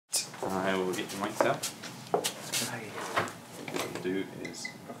I will get your mic set. What we'll do is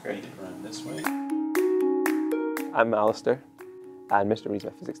feed it around this way. I'm Alasdair, and Mr. Reid's my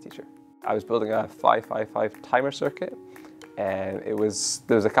physics teacher. I was building a 555 timer circuit, and there was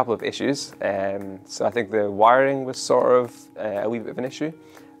a couple of issues. So I think the wiring was sort of a wee bit of an issue,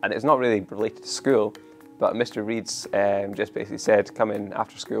 and it's not really related to school, but Mr. Reid's just basically said, come in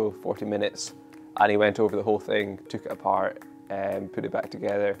after school, 40 minutes, and he went over the whole thing, took it apart, put it back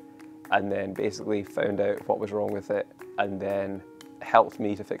together, and then basically found out what was wrong with it, and then helped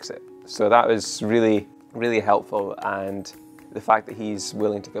me to fix it. So that was really, really helpful, and the fact that he's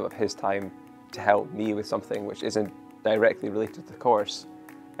willing to give up his time to help me with something which isn't directly related to the course,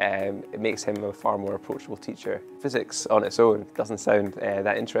 it makes him a far more approachable teacher. Physics on its own doesn't sound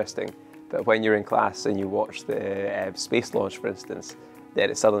that interesting, but when you're in class and you watch the space launch, for instance, then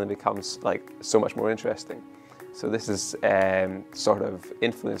it suddenly becomes like so much more interesting. So this has sort of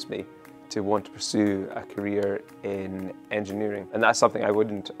influenced me to want to pursue a career in engineering, and that's something I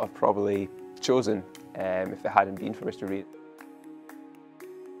wouldn't have probably chosen if it hadn't been for Mr. Reid.